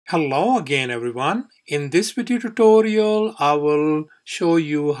Hello again everyone. In this video tutorial, I will show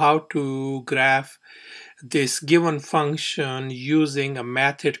you how to graph this given function using a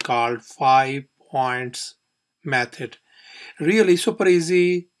method called 5 points method. Really super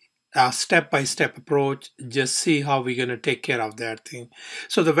easy, a step-by-step approach. Just see how we're going to take care of that thing.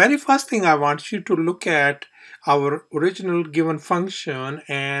 So the very first thing I want you to look at our original given function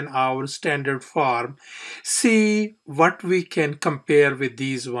and our standard form. See what we can compare with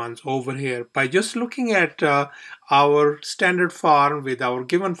these ones over here. By just looking at our standard form with our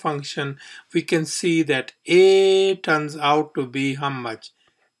given function, we can see that A turns out to be how much?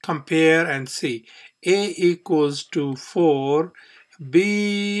 Compare and see. A equals to 4,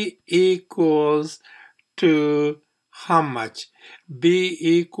 B equals to how much? B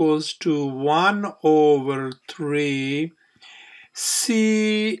equals to 1 over 3,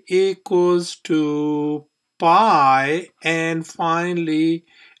 C equals to pi, and finally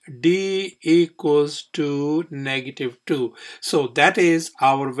D equals to -2. So that is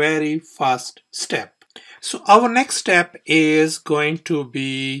our very first step. So our next step is going to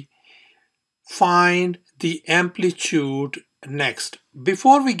be find the amplitude next.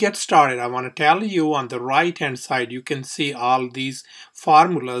 Before we get started, I want to tell you on the right hand side, you can see all these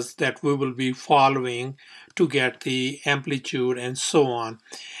formulas that we will be following to get the amplitude and so on.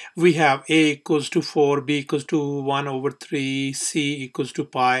 We have A equals to 4, B equals to 1 over 3, C equals to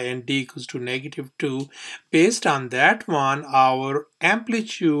pi, and D equals to -2. Based on that one, our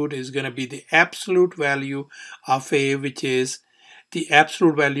amplitude is going to be the absolute value of A, which is the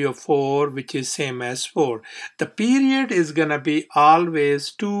absolute value of 4, which is same as 4. The period is going to be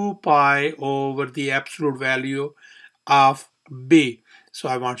always 2 pi over the absolute value of B. So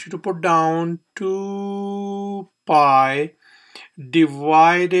I want you to put down 2 pi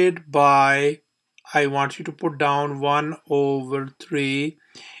divided by, I want you to put down 1 over 3,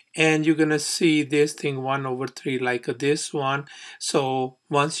 and you're going to see this thing 1 over 3 like this one. So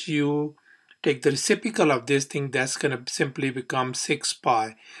once you take the reciprocal of this thing, that's going to simply become 6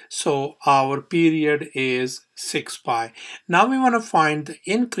 pi. So our period is 6 pi. Now we want to find the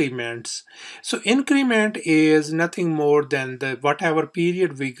increments. So increment is nothing more than the whatever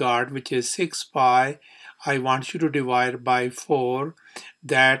period we got, which is 6 pi. I want you to divide by 4.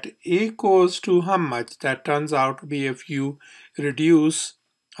 That equals to how much? That turns out to be, if you reduce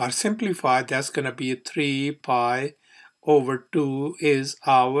or simplify, that's going to be 3 pi over 2 is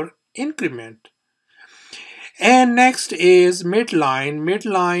our increment. And next is midline.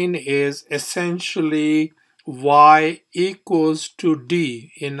 Midline is essentially y equals to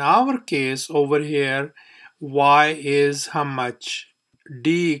d. In our case over here, y is how much?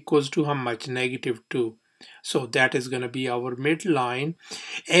 D equals to how much? -2. So that is going to be our midline.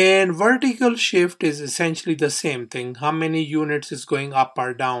 And vertical shift is essentially the same thing. How many units is going up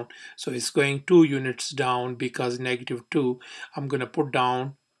or down? So it's going 2 units down because -2. I'm going to put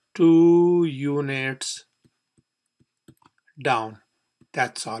down 2 units down.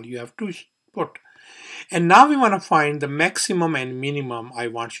 That's all you have to put. And now we want to find the maximum and minimum. I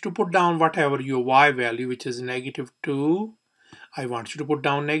want you to put down whatever your y value, which is -2. I want you to put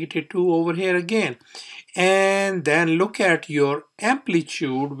down -2 over here again. And then look at your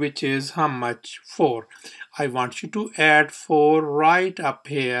amplitude, which is how much? 4. I want you to add 4 right up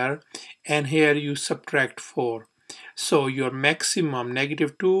here, and here you subtract 4. So your maximum,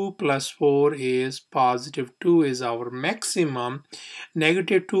 -2 plus 4 is +2 is our maximum.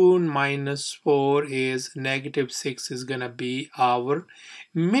 -2 minus 4 is -6 is gonna be our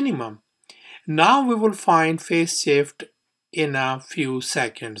minimum. Now we will find phase shift in a few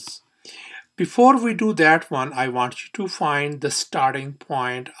seconds. Before we do that one, I want you to find the starting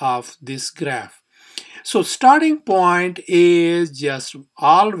point of this graph. So starting point is just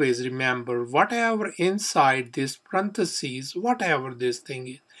always remember whatever inside this parentheses, whatever this thing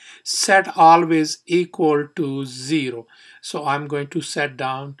is, set always equal to 0. So I'm going to set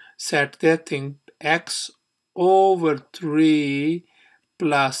that thing x over 3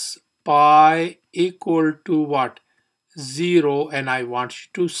 plus pi equal to what? 0, and I want you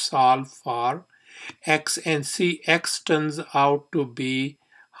to solve for x, and see x turns out to be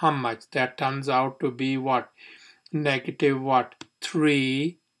how much? That turns out to be what? Negative what?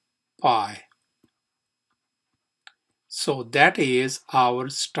 3 pi. So that is our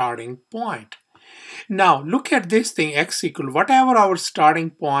starting point. Now look at this thing, x equal whatever our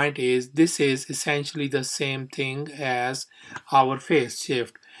starting point is. This is essentially the same thing as our phase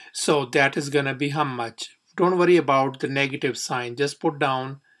shift. So that is gonna be how much? Don't worry about the negative sign, just put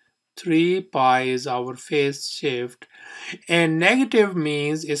down 3 pi is our phase shift, and negative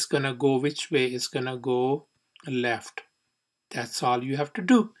means it's gonna go which way? It's gonna go left. That's all you have to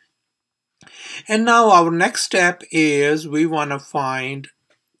do. And now our next step is we want to find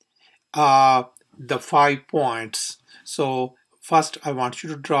uh, the 5 points. So first I want you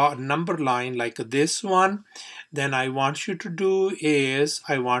to draw a number line like this one. Then I want you to do is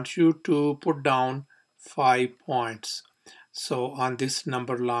I want you to put down 5 points. So on this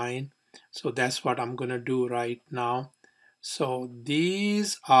number line, so that's what I'm gonna do right now. So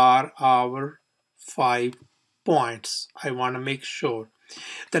these are our 5 points. I want to make sure.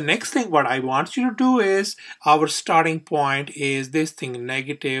 The next thing what I want you to do is our starting point is this thing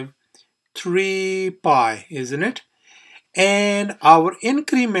negative 3 pi, isn't it? And our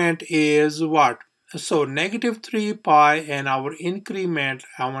increment is what? So negative 3 pi, and our increment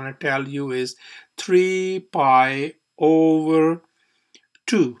I want to tell you is 3 pi over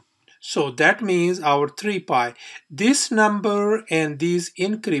 2. So that means our 3 pi. This number and these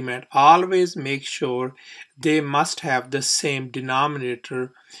increment, always make sure they must have the same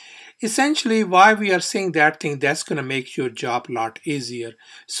denominator. Essentially, why we are saying that thing, that's going to make your job a lot easier.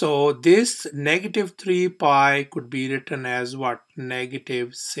 So this negative 3 pi could be written as what?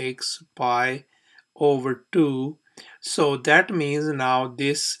 Negative 6 pi over 2. So that means now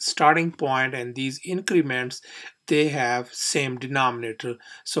this starting point and these increments, they have same denominator.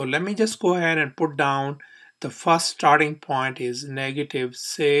 So let me just go ahead and put down the first starting point is negative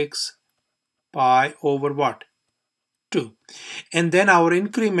 6 pi over what? 2. And then our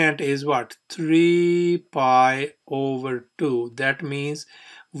increment is what? 3 pi over 2. That means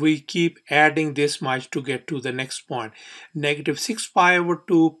we keep adding this much to get to the next point. Negative 6 pi over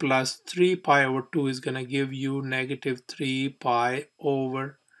 2 plus 3 pi over 2 is going to give you negative 3 pi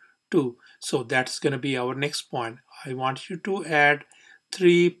over 2. So that's going to be our next point. I want you to add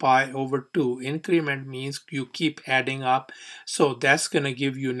 3 pi over 2. Increment means you keep adding up. So that's going to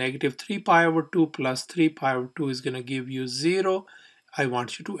give you negative 3 pi over 2 plus 3 pi over 2 is going to give you 0. I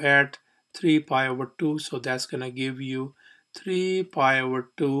want you to add 3 pi over 2. So that's going to give you 3 pi over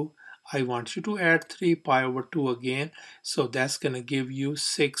 2. I want you to add 3 pi over 2 again. So that's going to give you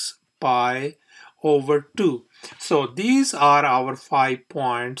 6 pi over 2. So these are our 5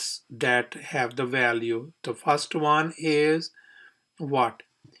 points that have the value. The first one is what?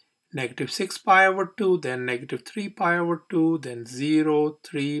 Negative 6 pi over 2, then negative 3 pi over 2, then 0,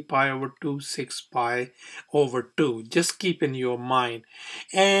 3 pi over 2, 6 pi over 2. Just keep in your mind.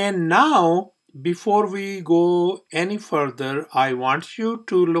 And now, before we go any further, I want you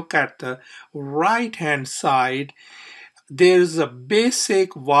to look at the right hand side. There's a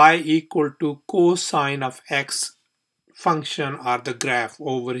basic y equal to cosine of x function or the graph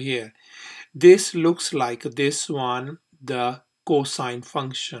over here. This looks like this one, the cosine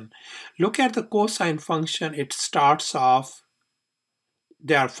function. Look at the cosine function. It starts off,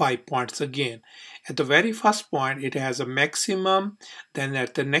 there are 5 points again. At the very first point it has a maximum, then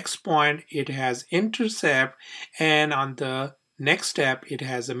at the next point it has intercept, and on the next step it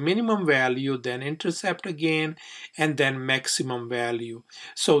has a minimum value, then intercept again, and then maximum value.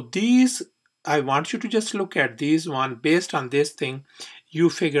 So these, I want you to just look at these one. Based on this thing, you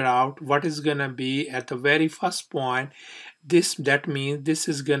figure out what is gonna be at the very first point. That means this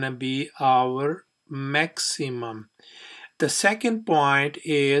is gonna be our maximum. The second point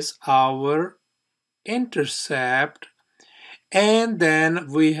is our intercept, and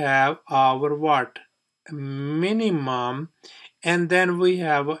then we have our what? Minimum, and then we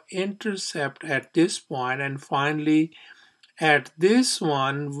have an intercept at this point, and finally at this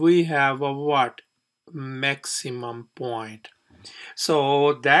one we have a what? Maximum point.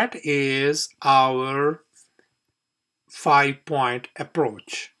 So that is our 5-point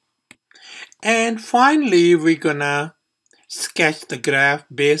approach. And finally we're gonna sketch the graph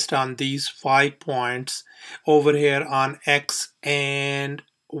based on these 5 points over here on x and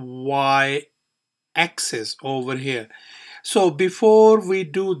y axis over here. So before we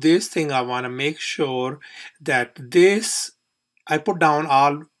do this thing, I want to make sure that this, I put down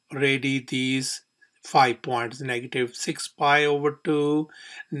already these 5 points: negative 6 pi over 2,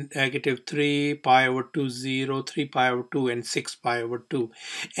 negative 3 pi over 2, 0, 3 pi over 2, and 6 pi over 2.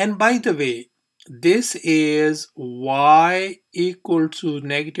 And by the way, this is y equal to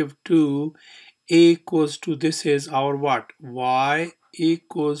negative 2 equals to, this is our what? Y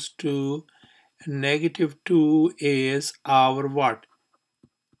equals to negative 2 is our what?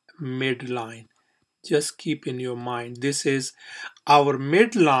 Midline. Just keep in your mind, this is our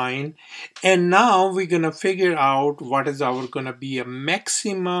midline. And now we're gonna figure out what is our gonna be a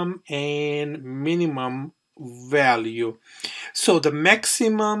maximum and minimum value. So the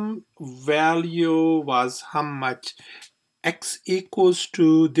maximum value was how much? X equals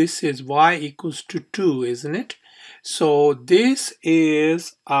to, this is y equals to 2, isn't it? So this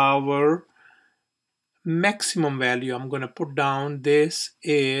is our maximum value I'm going to put down. This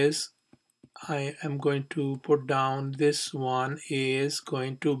is, I am going to put down, this one is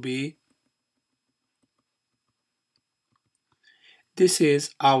going to be, this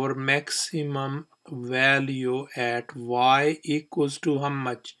is our maximum value at y equals to how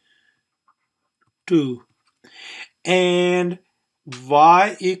much? 2. And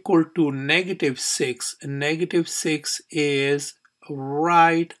y equal to -6. -6 is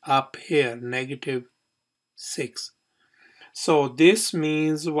right up here, -6. So this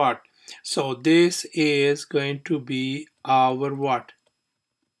means what? So this is going to be our what?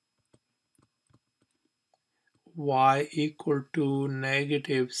 Y equal to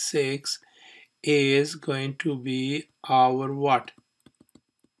 -6 is going to be our what?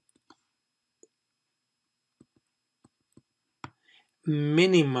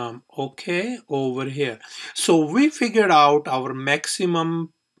 Minimum. Okay, over here. So we figured out our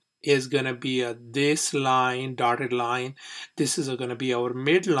maximum is going to be this line, dotted line. This is going to be our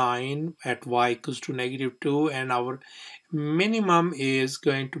midline at y equals to -2, and our minimum is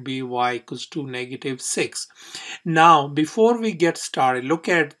going to be y equals to -6. Now, before we get started, look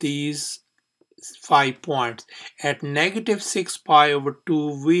at these 5 points. At -6 pi over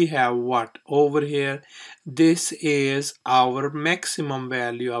 2, we have what? Over here, this is our maximum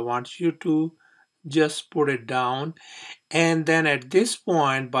value. I want you to just put it down. And then at this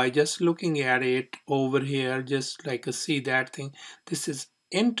point, by just looking at it over here, just like a see that thing, this is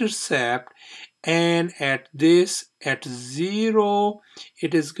intercept. And at this, at 0,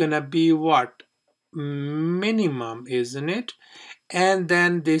 it is gonna be what? Minimum, isn't it? And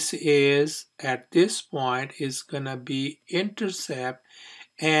then this is, at this point, is gonna be intercept,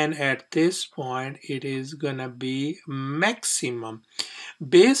 and at this point it is gonna be maximum.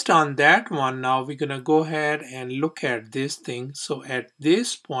 Based on that one, now we're gonna go ahead and look at this thing. So at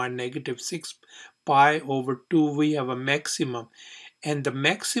this point, -6 pi over 2, we have a maximum, and the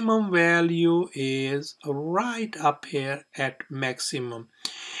maximum value is right up here at maximum.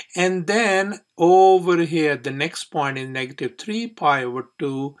 And then over here, the next point is -3 pi over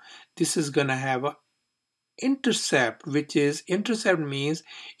 2. This is gonna have a intercept, which is, intercept means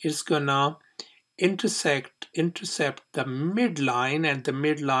it's gonna intercept the midline, and the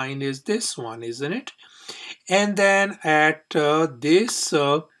midline is this one, isn't it? And then at this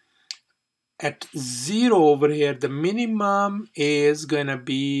at 0 over here, the minimum is gonna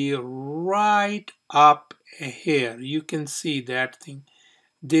be right up here. You can see that thing.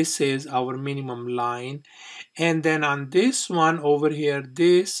 This is our minimum line. And then on this one over here,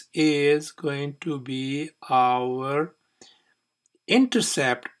 this is going to be our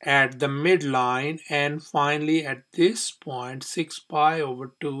intercept at the midline. And finally at this point, 6 pi over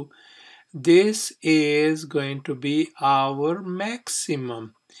 2, this is going to be our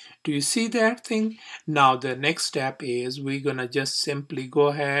maximum. Do you see that thing? Now the next step is we're gonna just simply go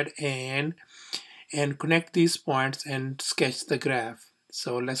ahead and connect these points and sketch the graph.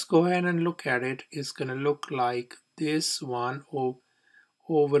 So let's go ahead and look at it. It's gonna look like this one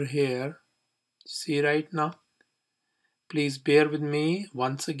over here. See right now? Please bear with me.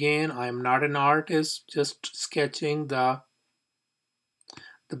 Once again, I am not an artist, just sketching the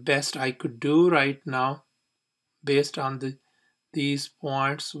best I could do right now based on these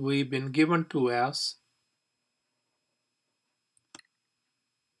points we've been given to us.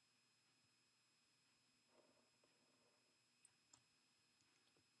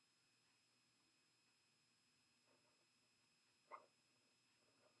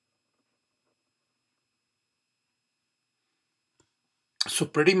 So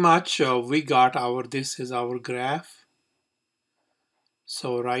pretty much we got our, this is our graph.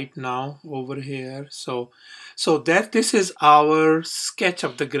 So right now over here, so that this is our sketch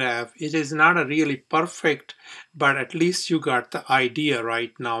of the graph. It is not a really perfect, but at least you got the idea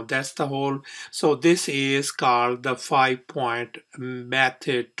right now. That's the whole. So this is called the 5-point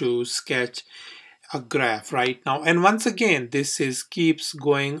method to sketch a graph right now. And once again, this is keeps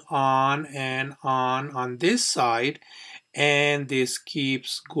going on and on this side, and this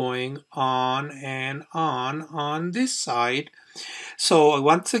keeps going on and on this side. So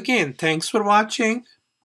once again, thanks for watching.